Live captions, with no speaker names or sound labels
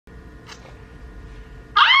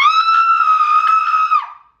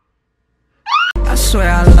swear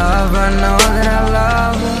I love her, know that I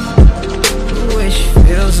love her. The way she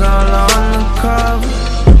feels all on the cover,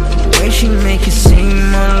 the way she make it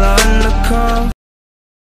seem all undercover.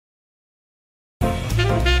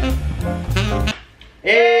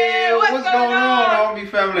 Hey, what's going on, homie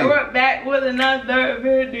family? We're back with another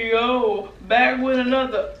video. Back with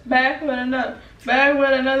another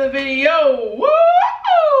video. Woo!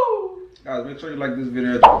 Guys, make sure you like this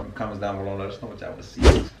video. Drop some comments down below. Let us know what y'all want to see.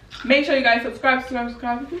 Make sure you guys subscribe. Give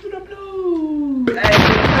it a blue. Hey,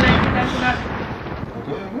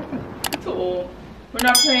 so we're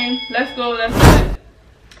not playing. Let's go. Let's go.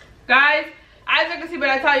 Guys, as you can see, but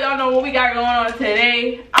I tell y'all know what we got going on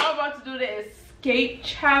today. I'm about to do the escape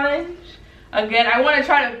challenge again. I want to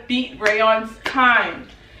try to beat Rayon's time.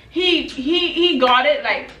 He got it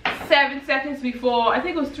like 7 seconds before. I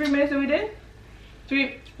think it was 3 minutes that we did.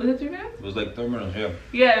 Was it 3 minutes? It was like 3 minutes, yeah.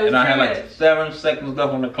 Yeah, it was 3 minutes. And I had like 7 seconds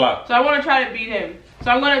left on the clock. So I want to try to beat him. So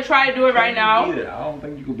I'm going to try to do it right now. I don't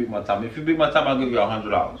think you can beat my time. If you beat my time, I'll give you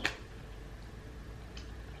 $100.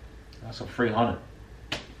 That's a free 100.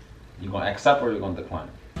 You going to accept or you going to decline?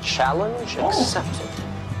 Challenge accepted.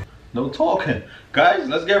 No talking. Guys,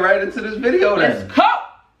 let's get right into this video then. Let's go!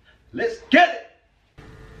 Let's get it!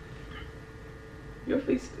 Your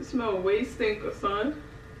feet smell way stinker, son.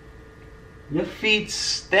 Your feet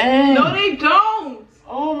stink. No, they don't.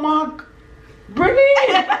 Oh my, Brittany.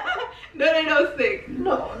 No, they don't stink.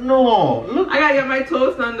 No. Look. I gotta get my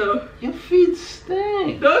toes done though. Your feet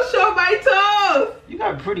stink. Don't show my toes. You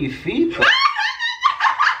got pretty feet. No,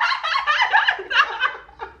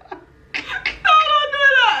 don't do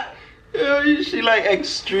that. Yo, she like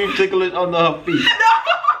extreme tickling under her feet.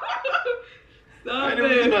 No. I Stop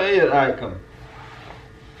didn't do that it. yet. Alright, come.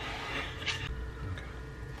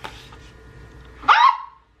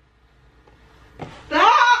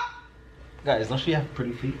 Guys, don't she have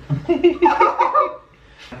pretty feet?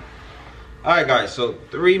 Alright guys, so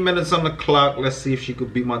 3 minutes on the clock. Let's see if she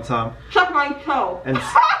could beat my time. Suck my toe. And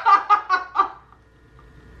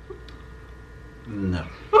no.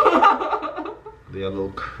 They're a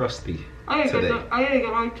little crusty today. I gotta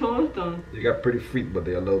get my toes done. You got pretty feet, but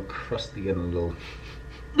they're a little crusty and a little...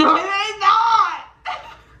 No, they not!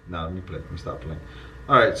 Nah, let me play. Let me stop playing.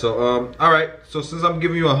 Alright, so since I'm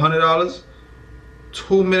giving you $100,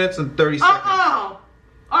 2 minutes and 30 seconds.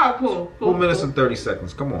 Alright, cool. 2 minutes and 30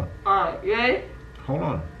 seconds. Come on. Alright, yay? Hold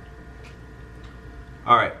on.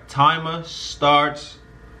 Alright, timer starts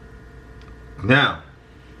now.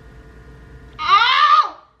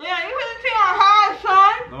 Ow! Yeah, you couldn't see my heart,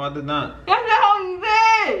 son. No, I did not. That's not how you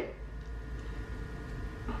did.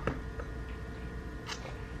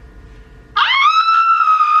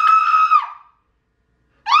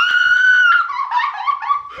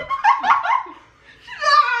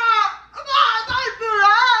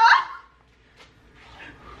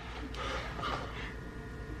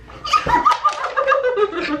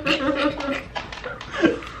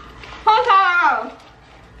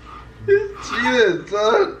 Cheated,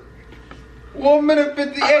 son. 1 minute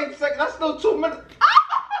 58 seconds. That's still 2 minutes.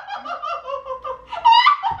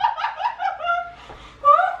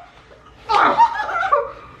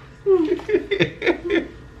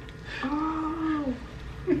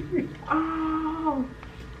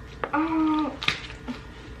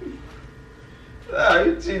 Ah,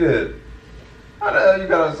 you cheated. How the hell you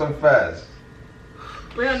got it so fast?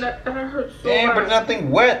 Man, that hurts so Damn, much. but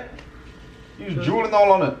nothing wet. You was drooling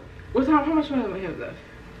all on it. How much money do I have left?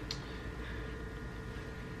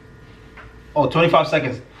 Oh, 25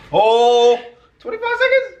 seconds. Oh, 25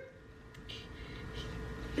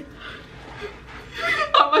 seconds?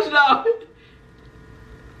 How much now?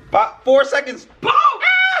 4 seconds. Boom!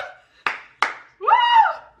 Woo!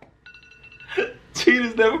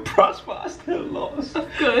 Cheaters never prosper. I still lost.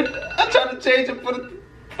 That's good. I tried to change it for the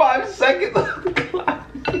 5 seconds on the clock.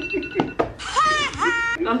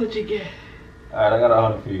 That's what you get. Alright, I got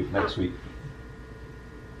 100 for you next week.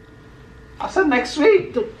 I said next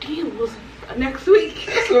week. The deal was next week.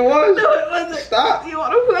 Yes, it was. No, it wasn't. Stop. Do you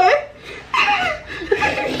want to play?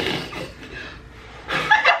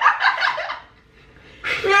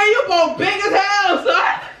 Man, you both big as hell,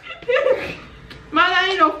 son. Man, that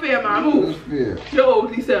ain't no fair, man. Move. Fair. Yo,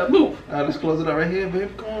 he said, move. Alright, let's close it up right here,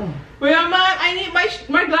 babe. Come on. Wait, man, I need my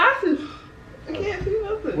glasses. I can't see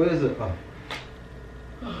nothing. Where is it?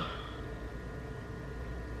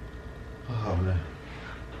 Oh man.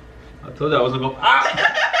 I told you I wasn't going.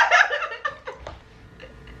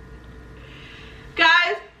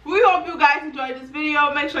 Guys, we hope you guys enjoyed this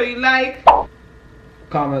video. Make sure you like,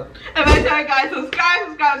 comment, and make sure you guys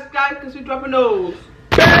subscribe, because we're dropping those.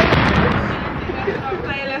 Let's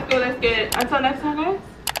go, let's get it. Until next time, guys.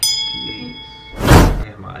 peace.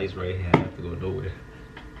 ice right here. I have to go nowhere.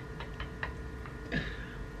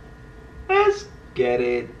 Let's get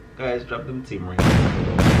it. Guys, drop them team rings.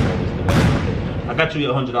 I got you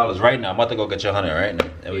your $100 right now. I'm about to go get your 100 right now.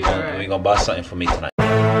 And we're gonna buy something for me tonight.